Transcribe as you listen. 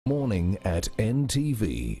Morning at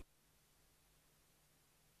NTV.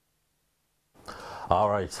 All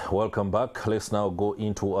right, welcome back. Let's now go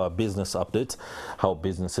into our business update, how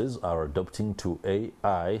businesses are adopting to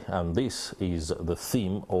AI, and this is the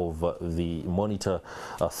theme of the Monitor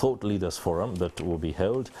Thought Leaders Forum that will be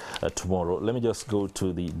held tomorrow. Let me just go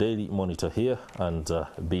to the Daily Monitor here and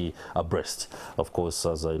be abreast, of course,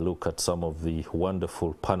 as I look at some of the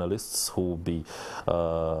wonderful panelists who will be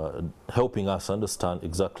helping us understand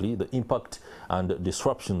exactly the impact and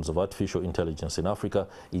disruptions of artificial intelligence in Africa.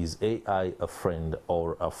 Is AI a friend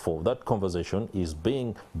or a foe? That conversation is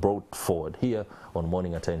being brought forward here on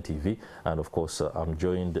Morning at NTV, and of course I'm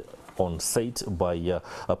joined on site by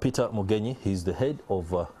Peter Mugenyi. He's the head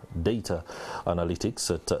of data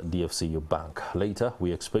analytics at DFCU Bank. Later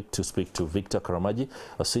we expect to speak to Victor Karamagi,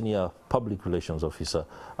 a senior public relations officer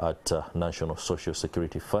at National Social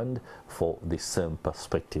Security Fund, for the same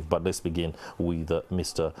perspective. But let's begin with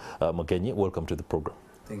Mr. Mugenyi. Welcome to the program.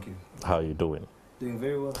 Thank you. How are you doing? Doing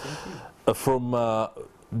very well, thank you. From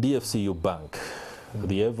DFCU Bank,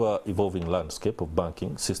 the ever-evolving landscape of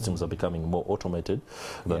banking systems are becoming more automated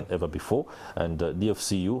than ever before, and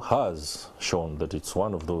DFCU has shown that it's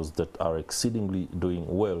one of those that are exceedingly doing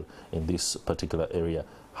well in this particular area.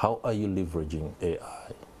 How are you leveraging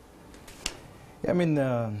AI? I mean,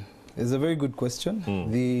 it's a very good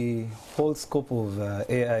question. The whole scope of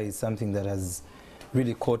AI is something that has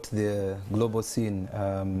really caught the global scene,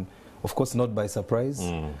 of course not by surprise.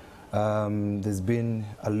 There's been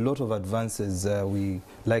a lot of advances. We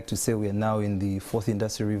like to say we are now in the fourth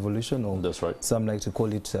industrial revolution, or that's right, some like to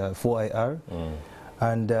call it 4IR.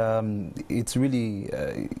 And it's really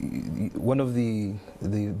one of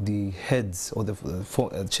the heads, or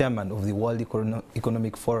the chairman of the World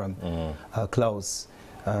Economic Forum, Klaus,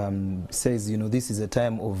 says, you know, this is a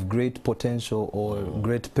time of great potential or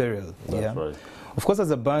great peril. That's right. Of course,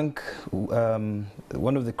 as a bank,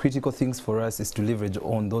 one of the critical things for us is to leverage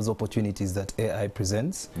on those opportunities that AI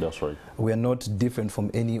presents. That's right. We are not different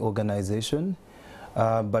from any organization,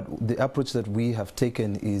 but the approach that we have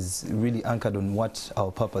taken is really anchored on what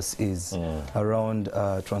our purpose is around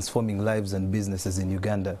transforming lives and businesses in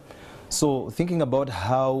Uganda. So thinking about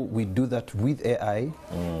how we do that with AI,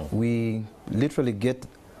 we literally get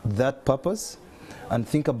that purpose and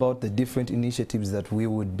think about the different initiatives that we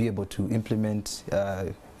would be able to implement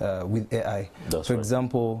with AI. For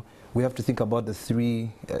example, we have to think about the we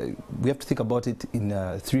have to think about it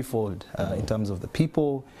in threefold, in terms of the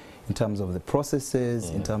people, in terms of the processes,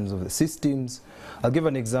 in terms of the systems. I'll give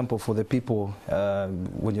an example for the people.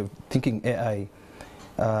 When you're thinking AI,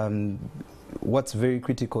 what's very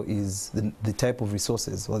critical is the type of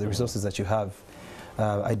resources, or the resources that you have.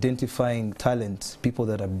 Identifying talent, people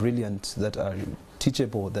that are brilliant, that are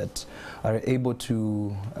teachable, that are able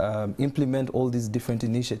to implement all these different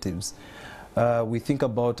initiatives. We think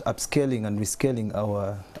about upscaling and rescaling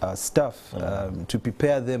our staff to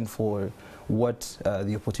prepare them for what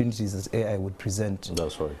the opportunities that AI would present.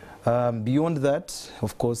 That's right. Beyond that,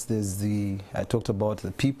 of course, there's I talked about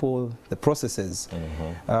the people, the processes.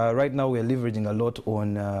 Right now we are leveraging a lot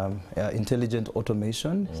on intelligent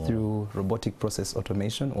automation through robotic process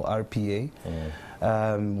automation, or RPA.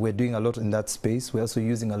 We're doing a lot in that space. We're also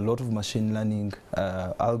using a lot of machine learning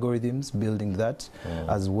algorithms, building that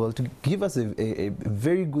as well, to give us a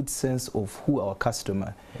very good sense of who our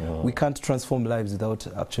customer. We can't transform lives without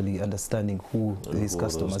actually understanding who these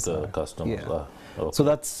customers are. Okay. So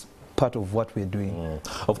that's part of what we're doing.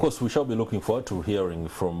 Of course, we shall be looking forward to hearing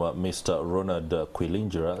from Mr. Ronald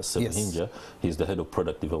Kwilinjira. He's the head of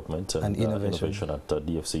product development and innovation at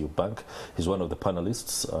DFCU Bank. He's one of the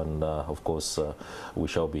panelists, and of course, we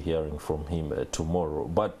shall be hearing from him tomorrow.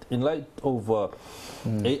 But in light of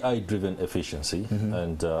AI-driven efficiency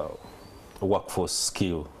and workforce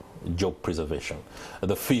skill, job preservation,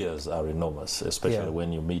 the fears are enormous, especially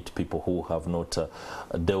when you meet people who have not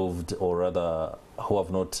delved, or rather who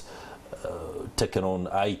have not taken on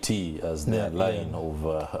IT as their line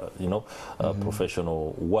of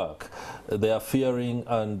professional work. They are fearing,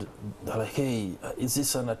 and they're like, hey, is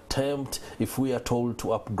this an attempt? If we are told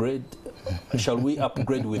to upgrade, shall we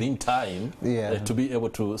upgrade within time to be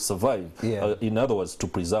able to survive? In other words, to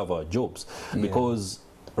preserve our jobs. Because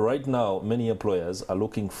right now, many employers are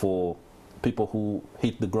looking for people who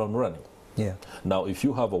hit the ground running. Now, if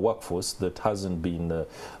you have a workforce that hasn't been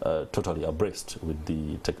totally abreast with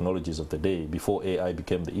the technologies of the day, before AI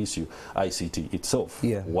became the issue, ICT itself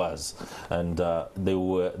was. And there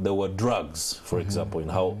were drugs, for example, in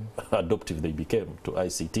how adoptive they became to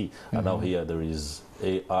ICT. And now here there is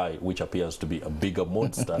AI, which appears to be a bigger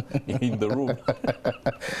monster in the room.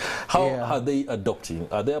 How are they adopting?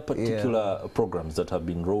 Are there particular programs that have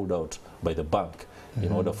been rolled out by the bank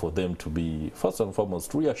in order for them to be, first and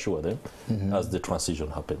foremost, reassure them as the transition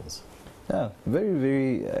happens? Yeah,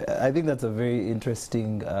 very, I think that's a very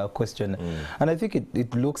interesting question. And I think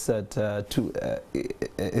it looks at a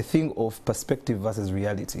thing of perspective versus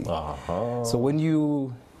reality. So when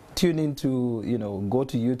you tune into, go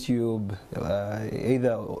to YouTube,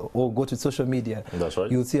 or go to social media, that's right,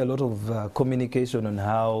 you'll see a lot of communication on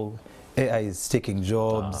how AI is taking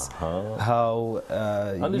jobs, how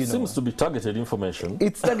and it seems to be targeted information.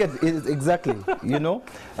 It's targeted, exactly.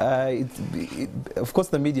 Of course,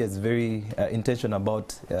 the media is very intentional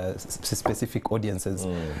about specific audiences.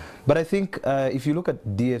 But I think if you look at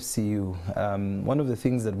DFCU, one of the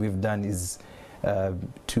things that we've done is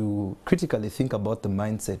to critically think about the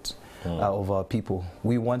mindset of our people.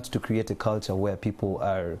 We want to create a culture where people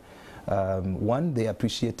are, one, they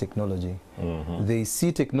appreciate technology. They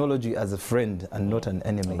see technology as a friend and not an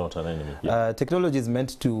enemy. Not an enemy. Yeah. Technology is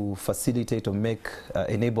meant to facilitate or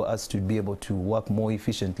enable us to be able to work more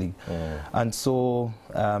efficiently. And so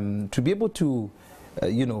to be able to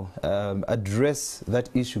address that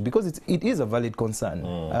issue, because it is a valid concern.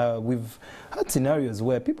 We've had scenarios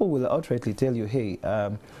where people will outrightly tell you, hey,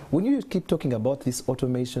 when you keep talking about this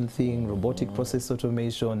automation thing, robotic process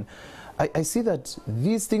automation, I see that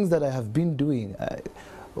these things that I have been doing,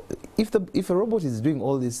 if a robot is doing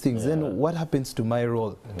all these things, then what happens to my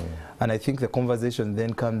role? And I think the conversation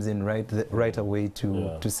then comes in right away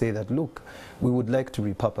to say that, look, we would like to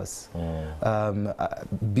repurpose,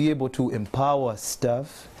 be able to empower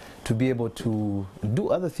staff to be able to do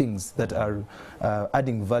other things that are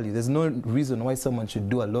adding value. There's no reason why someone should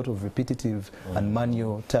do a lot of repetitive and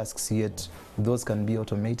manual tasks, yet those can be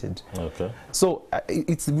automated. Okay. So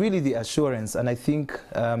it's really the assurance, and I think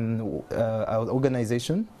our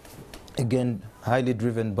organization, again, highly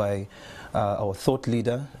driven by our thought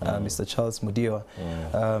leader, Mr. Charles Mudiwa,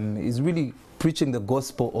 is really preaching the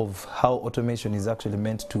gospel of how automation is actually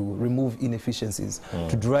meant to remove inefficiencies,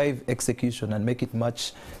 to drive execution and make it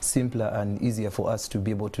much simpler and easier for us to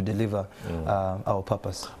be able to deliver our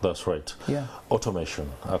purpose. That's right. Yeah. Automation.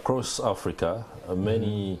 Across Africa,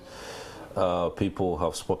 many people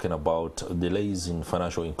have spoken about delays in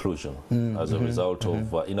financial inclusion as a result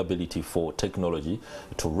of inability for technology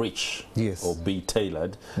to reach or be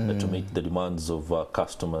tailored to meet the demands of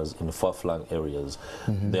customers in far-flung areas.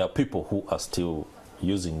 There are people who are still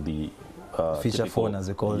using the feature phone, as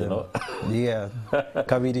they call them. Yeah,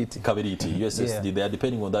 Kabiditi. USSD. They are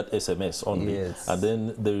depending on that SMS only. And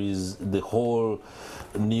then there is the whole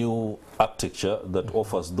new architecture that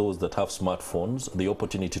offers those that have smartphones the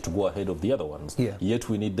opportunity to go ahead of the other ones. Yet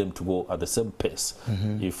we need them to go at the same pace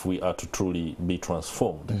if we are to truly be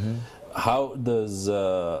transformed. How does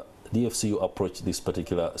DFCU approach this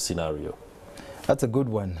particular scenario? That's a good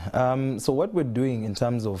one. So what we're doing in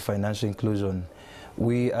terms of financial inclusion,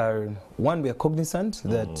 we are cognizant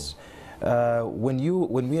that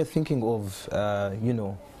when we are thinking of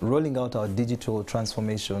rolling out our digital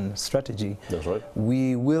transformation strategy, that's right,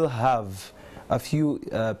 we will have a few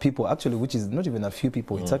people, actually, which is not even a few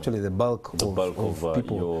people, it's actually the bulk of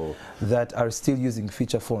people that are still using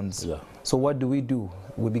feature phones. So what do?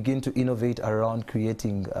 We begin to innovate around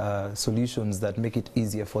creating solutions that make it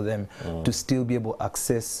easier for them to still be able to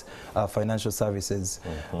access financial services.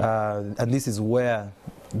 And this is where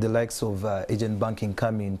the likes of agent banking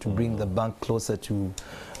come in to bring the bank closer to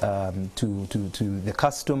the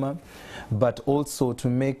customer, but also to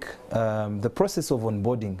make the process of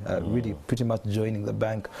onboarding, really pretty much joining the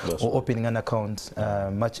bank or opening an account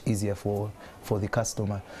much easier for the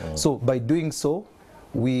customer. So by doing so,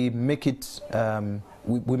 we make it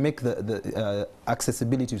we make the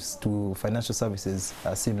accessibility to financial services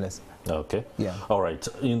seamless. Okay. Yeah. All right.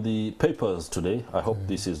 In the papers today, I hope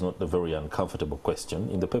this is not a very uncomfortable question.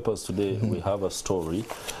 In the papers today, we have a story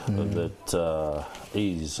that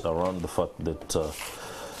is around the fact that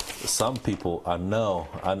some people are now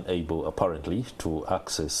unable, apparently, to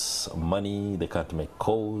access money. They can't make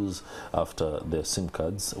calls after their SIM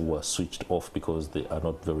cards were switched off because they are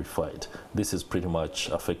not verified. This is pretty much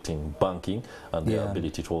affecting banking and their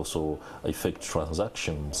ability to also effect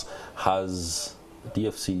transactions. Has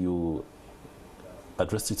DFCU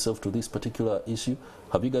addressed itself to this particular issue?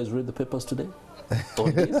 Have you guys read the papers today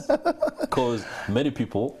on this? Because many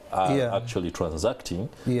people are actually transacting,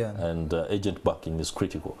 and agent backing is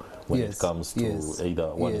critical when it comes to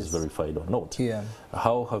either one is verified or not.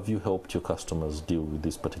 How have you helped your customers deal with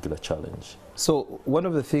this particular challenge? So one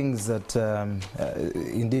of the things that,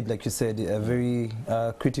 indeed, like you said, a very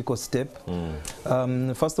critical step.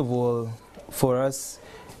 First of all, for us,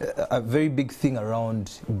 a very big thing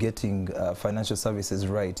around getting financial services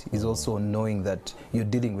right is also knowing that you're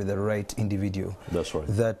dealing with the right individual. That's right.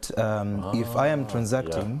 That if I am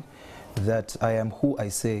transacting, that I am who I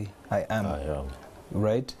say I am.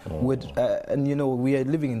 Right? And you know, we are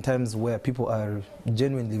living in times where people are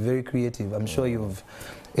genuinely very creative. I'm sure you've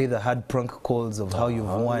either had prank calls of how you've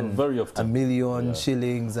won very often. 1 million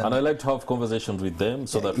shillings. And I like to have conversations with them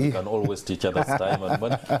so that we can always teach others time and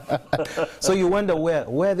money. So you wonder where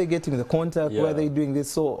are they getting the contact, where are they doing this?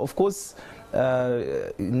 So of course,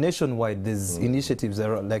 nationwide there's initiatives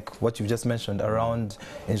around, like what you just mentioned, around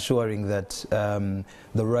ensuring that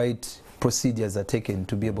the right procedures are taken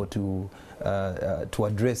to be able to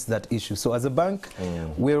address that issue. So as a bank,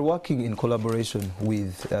 we're working in collaboration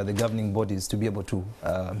with the governing bodies to be able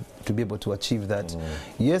to achieve that.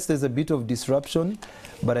 Yes, there's a bit of disruption,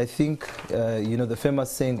 but I think you know, the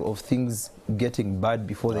famous saying of things getting bad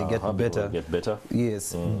before they get better.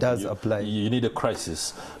 Yes, does apply. You need a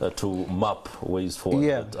crisis to map ways forward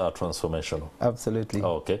that are transformational. Absolutely.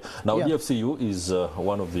 Okay. Now, DFCU is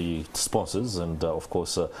one of the sponsors and, of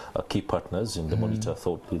course, key partners in the Monitor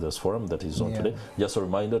Thought Leaders Forum that is on today. Just a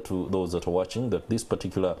reminder to those that are watching that this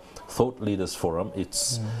particular Thought Leaders Forum,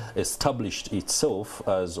 it's established itself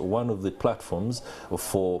as one of the platforms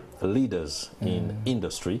for leaders in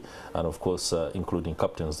industry and, of course, including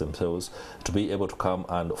captains themselves, to be able to come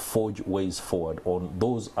and forge ways forward on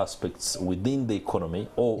those aspects within the economy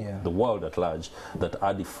or the world at large that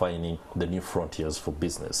are defining the new frontiers for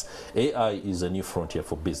business. AI is a new frontier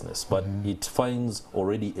for business, but it finds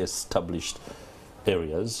already established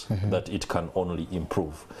areas that it can only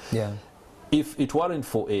improve. If it weren't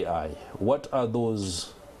for AI, what are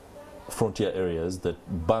those frontier areas that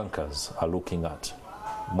bankers are looking at?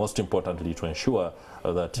 Most importantly, to ensure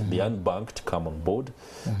that the unbanked come on board,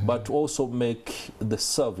 but also make the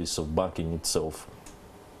service of banking itself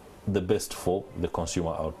the best for the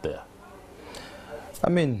consumer out there. I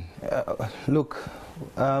mean, look,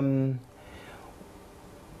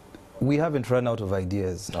 we haven't run out of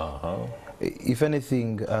ideas. If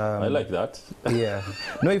anything... I like that.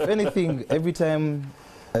 No, if anything, every time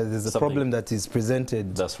there's a problem that is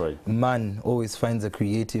presented, that's right, man always finds a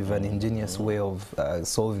creative and ingenious way of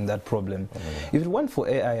solving that problem. If it weren't for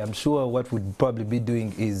AI, I'm sure what we'd probably be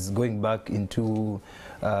doing is going back into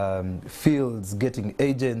fields, getting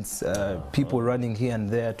agents, people running here and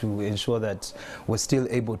there to ensure that we're still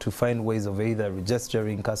able to find ways of either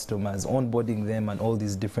registering customers, onboarding them, and all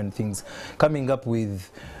these different things, coming up with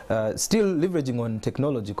still leveraging on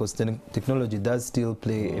technology, because technology does still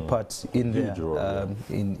play a part in there,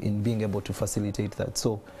 in being able to facilitate that.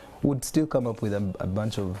 So would still come up with a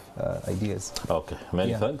bunch of ideas. Okay,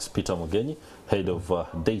 many thanks. Peter Mugenyi, Head of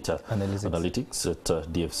Data Analytics at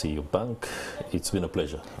DFCU Bank. It's been a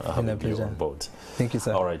pleasure having you on board. Thank you,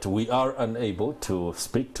 sir. All right, we are unable to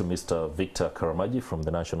speak to Mr. Victor Karamagi from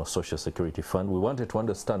the National Social Security Fund. We wanted to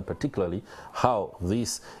understand particularly how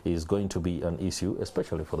this is going to be an issue,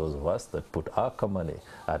 especially for those of us that put our money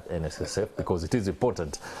at NSSF, because it is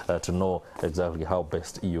important to know exactly how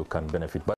best you can benefit. But